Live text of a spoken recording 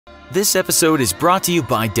This episode is brought to you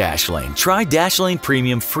by Dashlane. Try Dashlane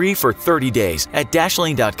Premium free for 30 days at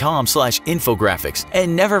dashlane.com/infographics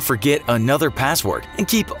and never forget another password and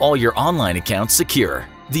keep all your online accounts secure.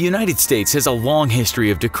 The United States has a long history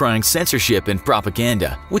of decrying censorship and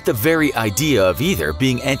propaganda, with the very idea of either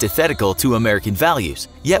being antithetical to American values.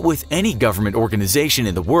 Yet with any government organization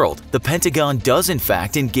in the world, the Pentagon does in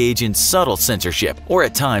fact engage in subtle censorship, or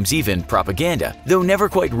at times even propaganda, though never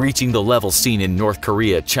quite reaching the level seen in North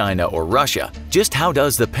Korea, China, or Russia. Just how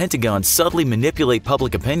does the Pentagon subtly manipulate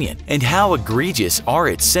public opinion, and how egregious are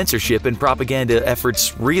its censorship and propaganda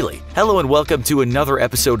efforts really? Hello and welcome to another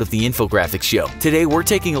episode of the Infographics Show. Today we're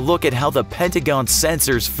taking a look at how the Pentagon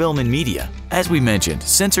censors film and media. As we mentioned,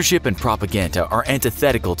 censorship and propaganda are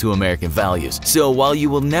antithetical to American values, so while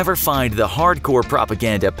you will never find the hardcore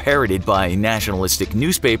propaganda parroted by nationalistic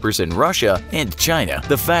newspapers in Russia and China,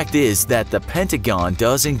 the fact is that the Pentagon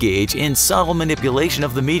does engage in subtle manipulation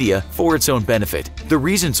of the media for its own benefit. The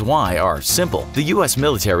reasons why are simple. The US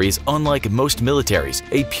military is, unlike most militaries,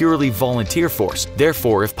 a purely volunteer force.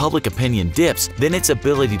 Therefore, if public opinion dips, then its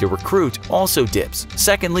ability to recruit also dips.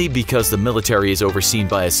 Secondly, because the military is overseen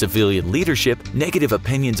by a civilian leadership, negative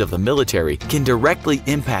opinions of the military can directly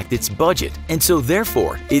impact its budget, and so therefore,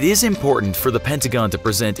 it is important for the Pentagon to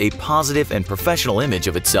present a positive and professional image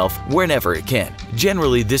of itself whenever it can.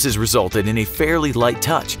 Generally, this has resulted in a fairly light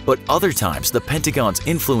touch, but other times the Pentagon's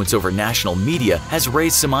influence over national media has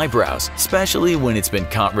raised some eyebrows, especially when it's been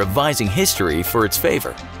caught revising history for its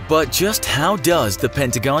favor. But just how does the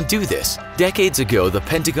Pentagon do this? Decades ago, the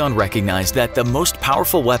Pentagon recognized that the most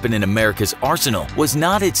powerful weapon in America's arsenal was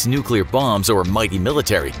not its nuclear bombs or mighty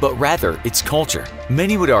military, but rather its culture.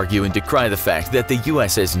 Many would argue and decry the fact that the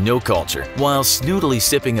US has no culture, while snootily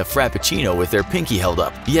sipping a frappuccino with their pinky held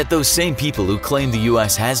up. Yet those same people who claim the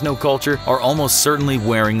US has no culture are almost certainly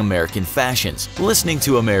wearing American fashions, listening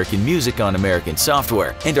to American music on American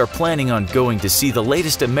software, and are planning on going to see the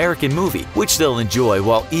latest American movie, which they'll enjoy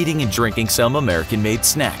while eating and drinking some American-made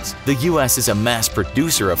snacks. The US is a mass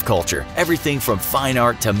producer of culture, everything from fine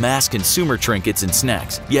art to mass consumer trinkets and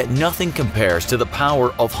snacks. Yet nothing compares to the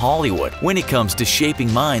power of Hollywood when it comes to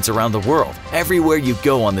shaping minds around the world. Everywhere you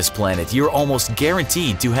go on this planet, you're almost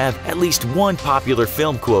guaranteed to have at least one popular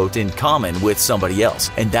film quote in common with somebody else,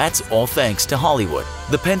 and that's all thanks to Hollywood.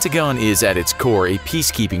 The Pentagon is at its core a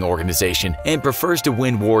peacekeeping organization and prefers to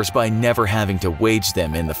win wars by never having to wage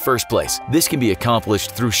them in the first place. This can be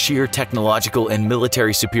accomplished through sheer technological and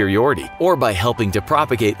military superiority, or by helping to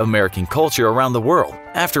propagate American culture around the world.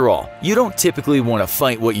 After all, you don't typically want to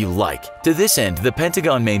fight what you like. To this end, the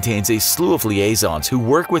Pentagon maintains a slew of liaisons who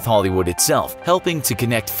work with Hollywood itself, helping to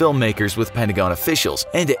connect filmmakers with Pentagon officials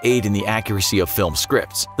and to aid in the accuracy of film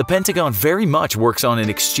scripts. The Pentagon very much works on an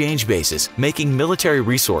exchange basis, making military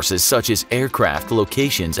resources such as aircraft,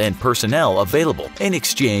 locations, and personnel available in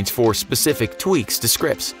exchange for specific tweaks to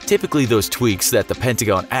scripts. Typically, those tweaks that the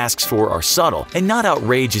Pentagon asks for are subtle and not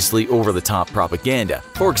outrageously over-the-top propaganda.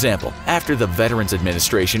 For example, after the Veterans Administration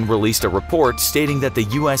released a report stating that the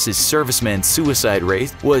US's servicemen suicide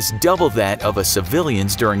rate was double that of a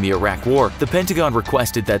civilians during the Iraq War, the Pentagon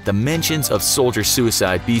requested that the mentions of soldier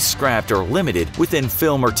suicide be scrapped or limited within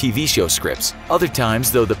film or TV show scripts. Other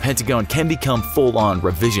times, though, the Pentagon can become full-on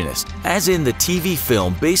revisionist, as in the TV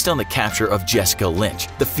film based on the capture of Jessica Lynch,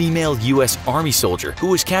 the female US Army soldier who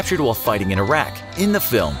was captured while fighting in Iraq. In the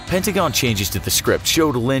film, Pentagon changes to the script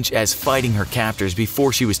showed Lynch as fighting her captors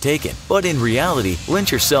before she was taken, but in reality, Lynch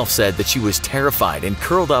herself said that she was terrified and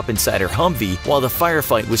curled up inside her Humvee while the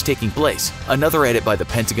firefight was taking place. Another edit by the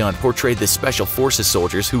Pentagon portrayed the Special Forces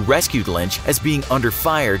soldiers who rescued Lynch as being under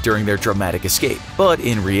fire during their dramatic escape, but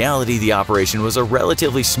in reality the operation was a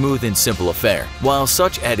relatively smooth and simple affair. While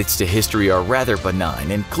such edits to history are rather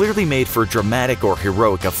benign and clearly made for dramatic or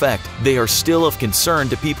heroic effect, they are still of concern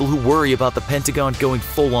to people who worry about the Pentagon going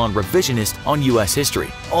full-on revisionist on US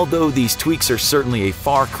history, although these tweaks are certainly a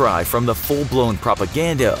far cry from the full-blown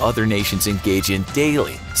propaganda other nations engage in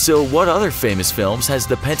daily. So what other famous films has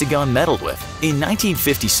the Pentagon meddled with? In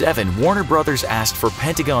 1957, Warner Brothers asked for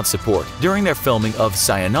Pentagon support during their filming of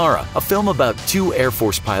Sayonara, a film about two Air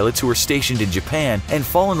Force pilots who were stationed in Japan and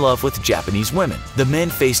fall in love with Japanese women. The men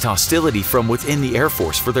faced hostility from within the Air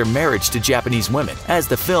Force for their marriage to Japanese women, as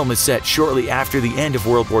the film is set shortly after the end of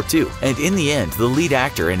World War II, and in the end, the lead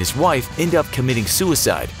actor and his wife end up committing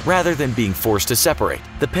suicide rather than being forced to separate.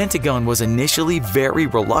 The Pentagon was initially very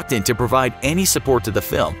reluctant to provide any support to the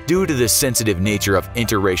film due to the sensitive nature of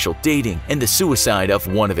interracial dating and the suicide of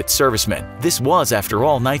one of its servicemen. This was, after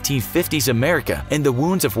all, 1950s America, and the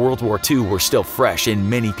wounds of World War II were still fresh in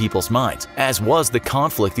many people's minds, as was the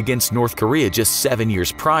conflict against North Korea just 7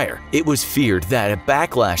 years prior. It was feared that a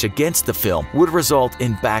backlash against the film would result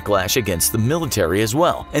in backlash against the military as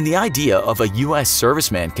well, and the idea of a U.S.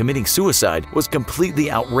 serviceman committing suicide was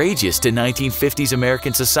completely outrageous to 1950s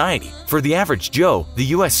American society. For the average Joe, the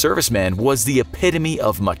U.S. serviceman was the epitome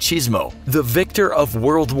of machismo, the victor of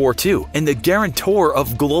World War II, and the guarantor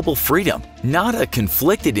of global freedom, not a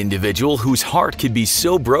conflicted individual whose heart could be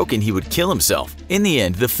so broken he would kill himself. In the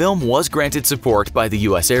end, the film was granted support by the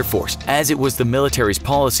U.S. Air Force, as it was the military's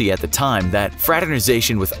policy at the time that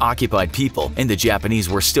fraternization with occupied people, and the Japanese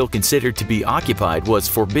were still considered to be occupied, was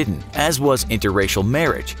forbidden, as was interracial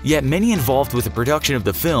marriage. Yet many involved with the production of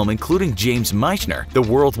the film, including James Michener, the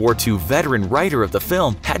World War II veteran writer of the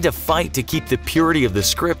film, had to fight to keep the purity of the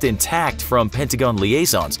script intact from Pentagon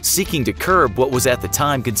liaisons seeking to curb what was at the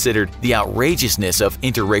time considered the outrageousness of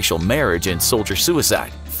interracial marriage and soldier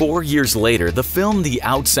suicide. 4 years later, the film The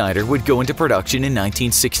Outsider would go into production in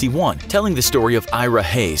 1961, telling the story of Ira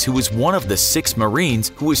Hayes, who was one of the 6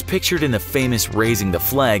 Marines who was pictured in the famous raising the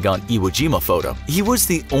flag on Iwo Jima photo. He was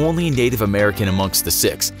the only Native American amongst the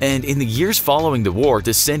 6, and in the years following the war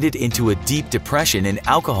descended into a deep depression and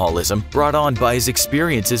alcoholism brought on by his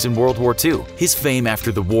experiences in World War II. His fame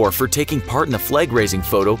after the war for taking part in the flag-raising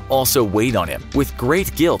photo also weighed on him, with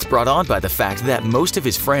great guilt brought on by the fact that most of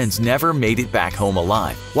his friends never made it back home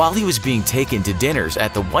alive, while he was being taken to dinners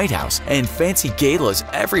at the White House and fancy galas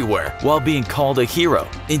everywhere while being called a hero.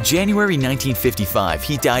 In January 1955,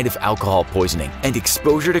 he died of alcohol poisoning and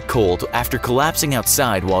exposure to cold after collapsing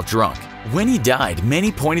outside while drunk. When he died,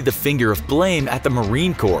 many pointed the finger of blame at the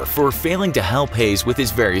Marine Corps for failing to help Hayes with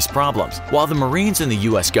his various problems. While the Marines and the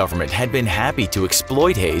U.S. government had been happy to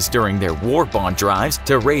exploit Hayes during their war bond drives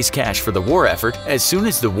to raise cash for the war effort, as soon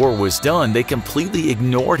as the war was done, they completely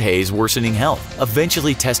ignored Hayes' worsening health.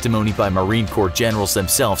 Eventually, testimony by Marine Corps generals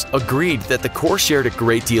themselves agreed that the Corps shared a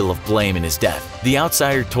great deal of blame in his death. The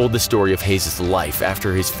Outsider told the story of Hayes' life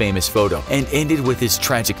after his famous photo and ended with his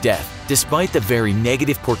tragic death. Despite the very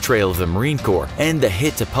negative portrayal of the Marine Corps and the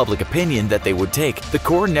hit to public opinion that they would take, the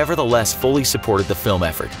Corps nevertheless fully supported the film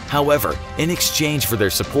effort. However, in exchange for their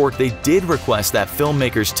support, they did request that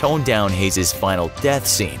filmmakers tone down Hayes' final death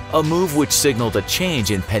scene, a move which signaled a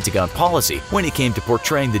change in Pentagon policy when it came to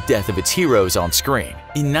portraying the death of its heroes on screen.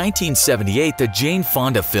 In 1978, the Jane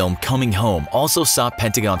Fonda film Coming Home also sought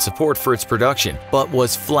Pentagon support for its production, but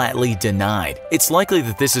was flatly denied. It's likely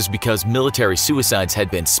that this is because military suicides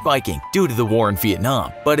had been spiking due to the war in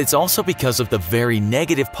Vietnam, but it's also because of the very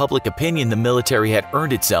negative public opinion the military had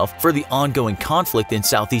earned itself for the ongoing conflict in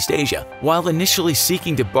Southeast Asia. While initially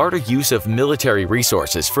seeking to barter use of military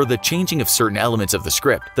resources for the changing of certain elements of the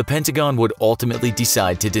script, the Pentagon would ultimately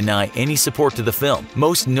decide to deny any support to the film,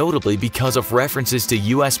 most notably because of references to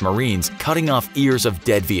U.S. Marines cutting off ears of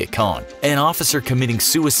dead Viet Cong, an officer committing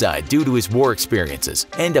suicide due to his war experiences,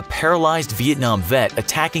 and a paralyzed Vietnam vet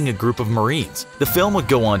attacking a group of Marines. The film would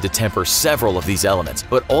go on to temper several of these elements,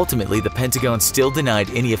 but ultimately the Pentagon still denied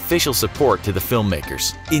any official support to the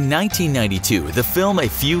filmmakers. In 1992, the film A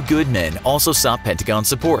Few Good Men also sought Pentagon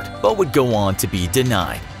support, but would go on to be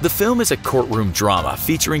denied. The film is a courtroom drama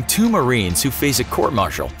featuring 2 Marines who face a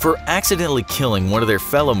court-martial for accidentally killing one of their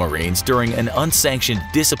fellow Marines during an unsanctioned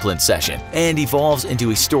discipline session, and evolves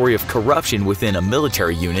into a story of corruption within a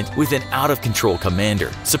military unit with an out-of-control commander.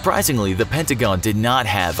 Surprisingly, the Pentagon did not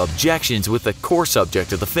have objections with the core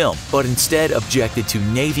subject of the film, but instead objected to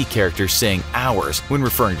Navy characters saying hours when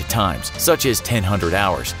referring to times, such as 1000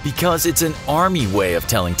 hours, because it's an Army way of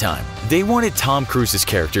telling time. They wanted Tom Cruise's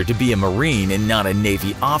character to be a Marine and not a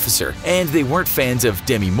Navy officer, and they weren't fans of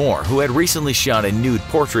Demi Moore, who had recently shot a nude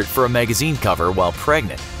portrait for a magazine cover while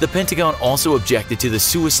pregnant. The Pentagon also objected to the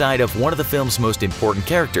suicide of one of the film's most important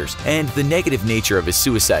characters and the negative nature of his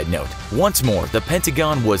suicide note. Once more, the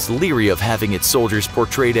Pentagon was leery of having its soldiers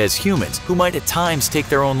portrayed as humans who might at times take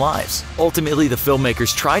their own lives. Ultimately, the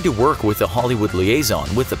filmmakers tried to work with the Hollywood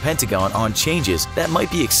liaison with the Pentagon on changes that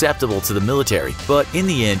might be acceptable to the military, but in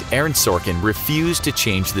the end, Aaron Sorkin refused to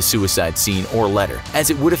change the suicide scene or letter, as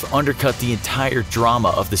it would have undercut the entire drama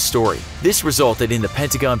of the story. This resulted in the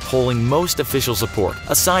Pentagon pulling most official support,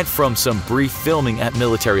 aside from some brief filming at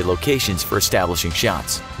military locations for establishing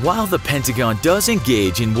shots. While the Pentagon does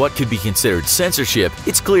engage in what could be considered censorship,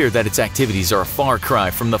 it's clear that its activities are a far cry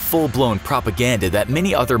from the full-blown propaganda that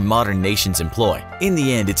many other modern nations employ. In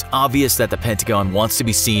the end, it's obvious that the Pentagon wants to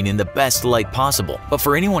be seen in the best light possible, but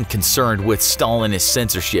for anyone concerned with Stalinist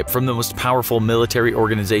censorship from from the most powerful military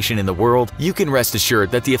organization in the world, you can rest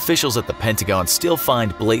assured that the officials at the Pentagon still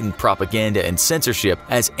find blatant propaganda and censorship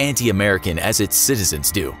as anti-American as its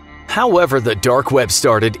citizens do. However the dark web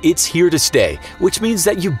started, it's here to stay, which means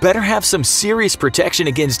that you better have some serious protection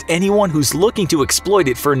against anyone who's looking to exploit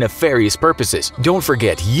it for nefarious purposes. Don't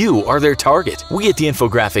forget, you are their target. We at the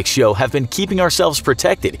Infographics Show have been keeping ourselves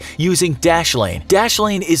protected using Dashlane.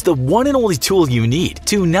 Dashlane is the one and only tool you need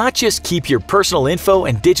to not just keep your personal info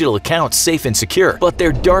and digital accounts safe and secure, but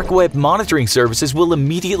their dark web monitoring services will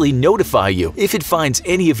immediately notify you if it finds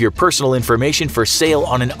any of your personal information for sale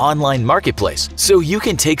on an online marketplace, so you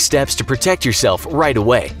can take steps to protect yourself right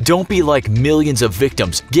away. Don't be like millions of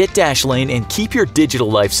victims. Get Dashlane and keep your digital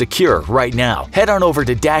life secure right now. Head on over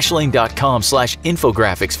to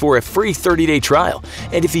dashlane.com/infographics for a free 30-day trial.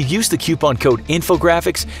 And if you use the coupon code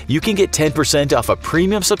Infographics, you can get 10% off a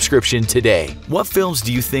premium subscription today. What films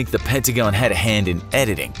do you think the Pentagon had a hand in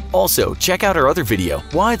editing? Also, check out our other video,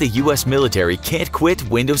 Why the US Military Can't Quit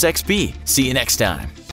Windows XP. See you next time.